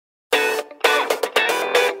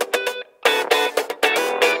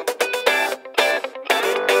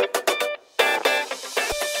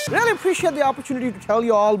appreciate the opportunity to tell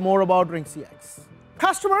you all more about RingCX.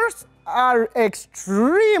 Customers are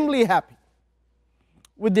extremely happy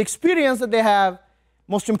with the experience that they have.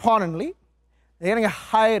 Most importantly, they're getting a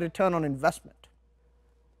high return on investment.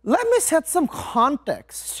 Let me set some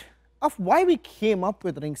context of why we came up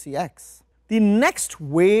with RingCX. The next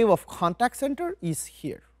wave of contact center is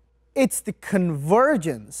here. It's the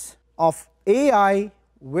convergence of AI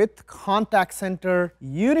with contact center,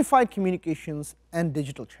 unified communications, and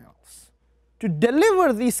digital channels. To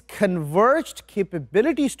deliver these converged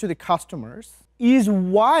capabilities to the customers is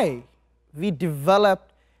why we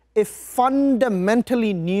developed a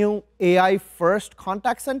fundamentally new AI-first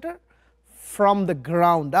contact center from the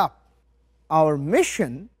ground up. Our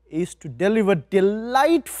mission is to deliver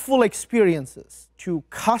delightful experiences to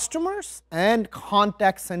customers and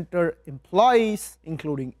contact center employees,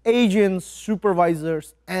 including agents,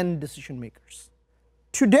 supervisors, and decision makers.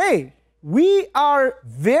 Today, we are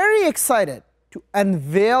very excited to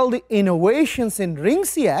unveil the innovations in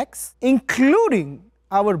RingCX, including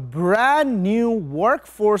our brand new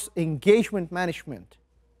workforce engagement management.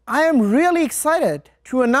 I am really excited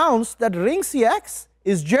to announce that RingCX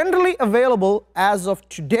is generally available as of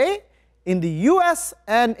today in the US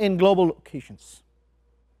and in global locations.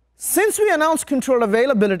 Since we announced controlled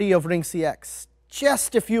availability of RingCX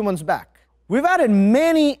just a few months back, we've added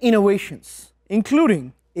many innovations,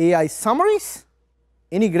 including AI summaries,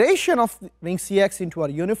 integration of RingCX into our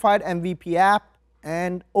unified MVP app,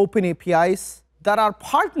 and open APIs that our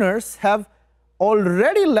partners have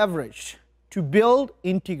already leveraged to build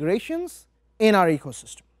integrations in our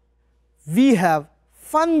ecosystem. We have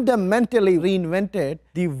fundamentally reinvented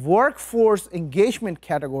the workforce engagement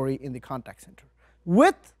category in the contact center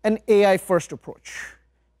with an AI-first approach.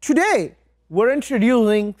 Today, we're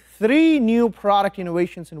introducing 3 new product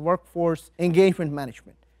innovations in workforce engagement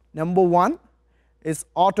management. Number 1 is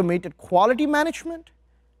automated quality management.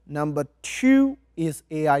 Number 2 is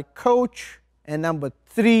AI coach. And number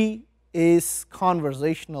 3 is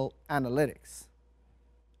conversational analytics.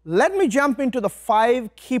 Let me jump into the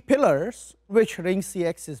 5 key pillars which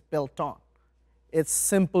RingCX is built on. It's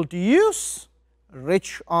simple to use,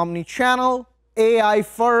 rich omnichannel, AI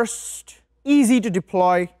first, easy to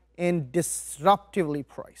deploy, and disruptively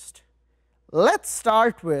priced. Let's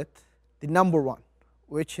start with the number 1,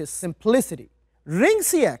 which is simplicity.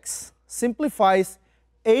 RingCX simplifies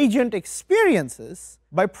agent experiences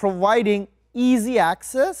by providing easy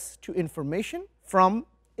access to information from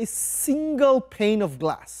a single pane of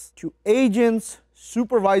glass to agents,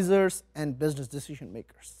 supervisors, and business decision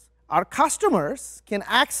makers. Our customers can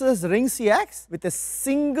access RingCX with a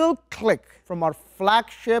single click from our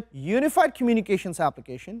flagship unified communications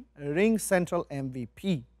application, RingCentral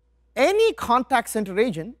MVP. Any contact center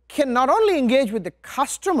agent can not only engage with the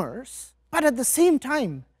customers, but at the same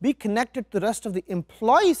time be connected to the rest of the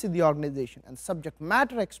employees in the organization and subject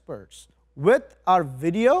matter experts with our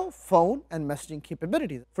video, phone, and messaging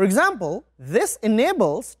capabilities. For example, this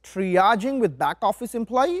enables triaging with back office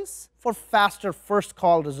employees for faster first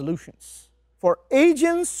call resolutions. For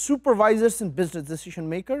agents, supervisors, and business decision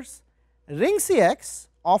makers, RingCX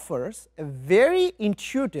offers a very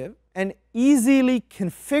intuitive and easily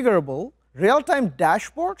configurable real-time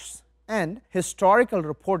dashboards and historical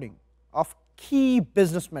reporting of key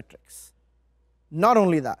business metrics. Not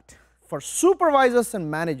only that, for supervisors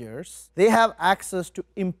and managers, they have access to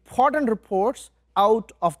important reports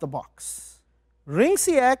out of the box.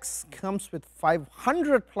 RingCX comes with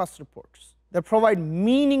 500+ reports that provide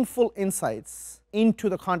meaningful insights into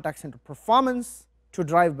the contact center performance to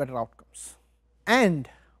drive better outcomes. And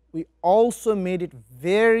we also made it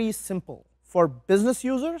very simple for business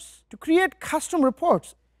users to create custom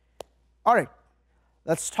reports. All right,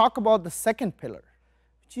 let's talk about the second pillar,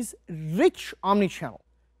 which is rich omnichannel.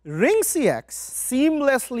 RingCX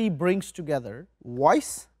seamlessly brings together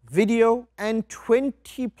voice, video, and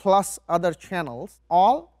 20+ other channels,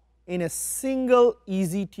 all in a single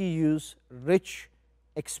easy-to-use, rich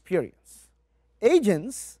experience.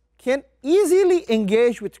 Agents can easily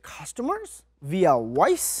engage with customers via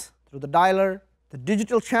voice, through the dialer, the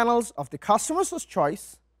digital channels of the customer's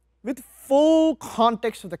choice, with full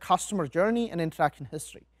context of the customer journey and interaction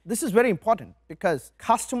history. This is very important because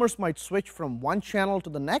customers might switch from one channel to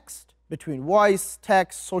the next between voice,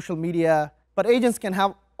 text, social media, but agents can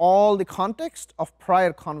have all the context of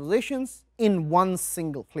prior conversations in one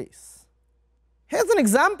single place. Here's an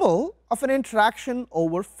example of an interaction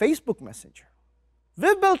over Facebook Messenger.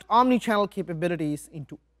 We've built omnichannel capabilities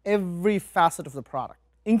into every facet of the product,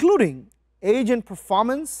 including agent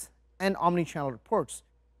performance and omnichannel reports.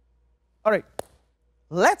 All right.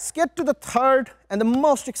 Let's get to the third and the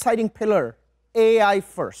most exciting pillar, AI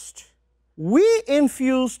first. We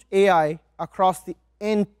infused AI across the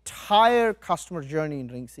entire customer journey in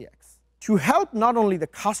RingCX to help not only the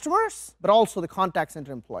customers, but also the contact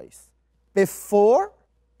center employees before,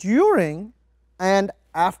 during, and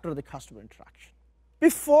after the customer interaction.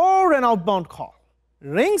 Before an outbound call,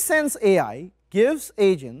 RingSense AI gives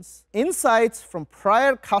agents insights from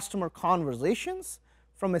prior customer conversations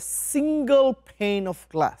from a single pane of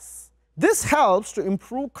glass. This helps to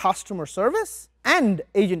improve customer service and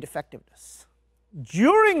agent effectiveness.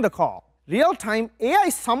 During the call, real-time AI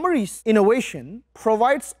summaries innovation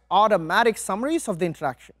provides automatic summaries of the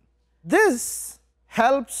interaction. This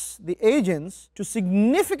helps the agents to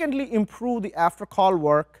significantly improve the after-call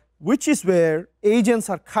work, which is where agents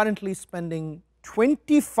are currently spending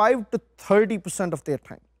 25 to 30% of their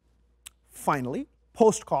time. Finally,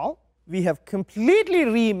 post-call, we have completely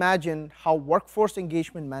reimagined how workforce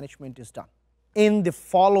engagement management is done in the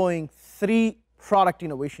following 3 product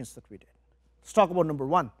innovations that we did. Let's talk about number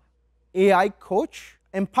 1. AI Coach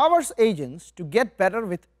empowers agents to get better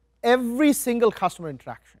with every single customer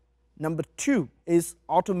interaction. Number 2 is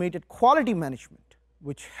automated quality management,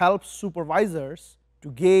 which helps supervisors to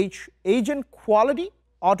gauge agent quality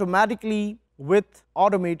automatically with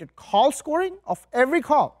automated call scoring of every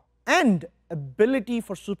call and ability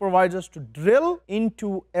for supervisors to drill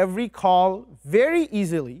into every call very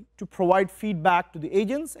easily to provide feedback to the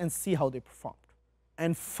agents and see how they performed.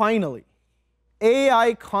 And finally,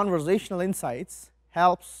 AI Conversational Insights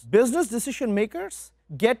helps business decision makers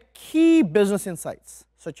get key business insights,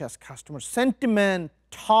 such as customer sentiment,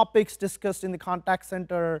 topics discussed in the contact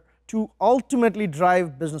center, to ultimately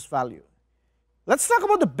drive business value. Let's talk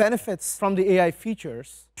about the benefits from the AI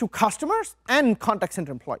features to customers and contact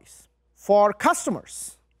center employees. For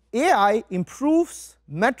customers, AI improves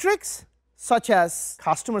metrics such as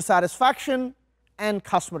customer satisfaction and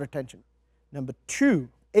customer retention. Number 2,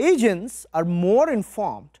 agents are more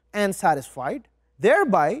informed and satisfied.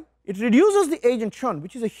 Thereby, it reduces the agent churn,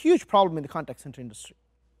 which is a huge problem in the contact center industry.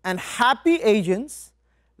 And happy agents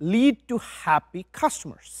lead to happy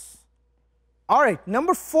customers. All right,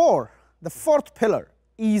 number 4, the 4th pillar,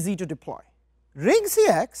 easy to deploy.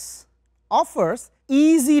 RingCX offers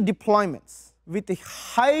easy deployments with a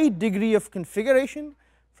high degree of configuration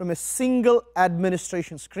from a single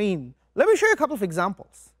administration screen. Let me show you a couple of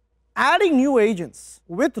examples. Adding new agents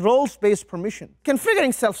with roles-based permission,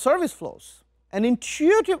 configuring self-service flows, an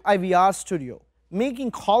intuitive IVR studio,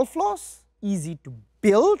 making call flows easy to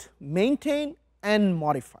build, maintain, and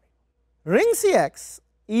modify. RingCX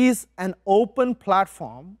is an open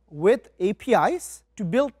platform with APIs to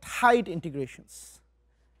build tight integrations.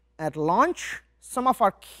 At launch, some of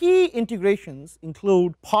our key integrations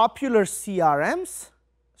include popular CRMs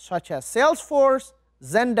such as Salesforce,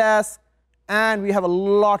 Zendesk, and we have a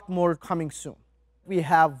lot more coming soon. We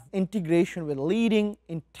have integration with leading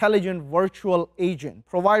intelligent virtual agent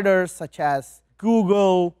providers such as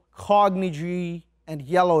Google, Cognigy, and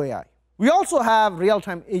Yellow AI. We also have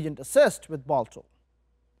real-time agent assist with Balto.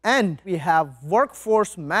 And we have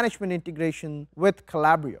workforce management integration with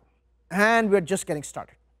Calabrio. And we're just getting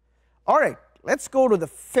started. All right, let's go to the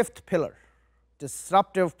 5th pillar,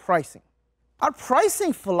 disruptive pricing. Our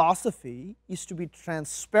pricing philosophy is to be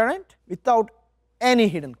transparent without any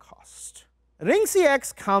hidden cost.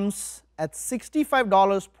 RingCX comes at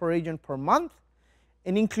 $65 per agent per month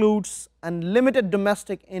and includes unlimited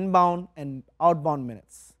domestic inbound and outbound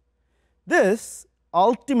minutes. This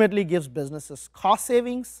ultimately gives businesses cost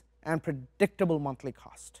savings and predictable monthly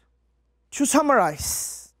cost. To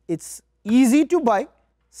summarize, it's easy to buy,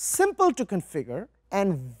 simple to configure,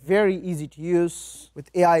 and very easy to use with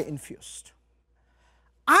AI infused.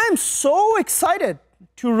 I'm so excited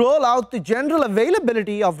to roll out the general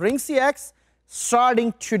availability of RingCX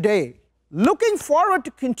starting today. Looking forward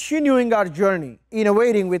to continuing our journey,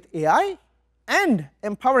 innovating with AI and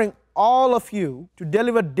empowering all of you to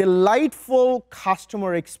deliver delightful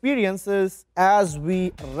customer experiences as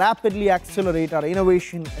we rapidly accelerate our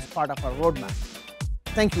innovation as part of our roadmap.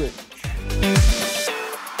 Thank you very much.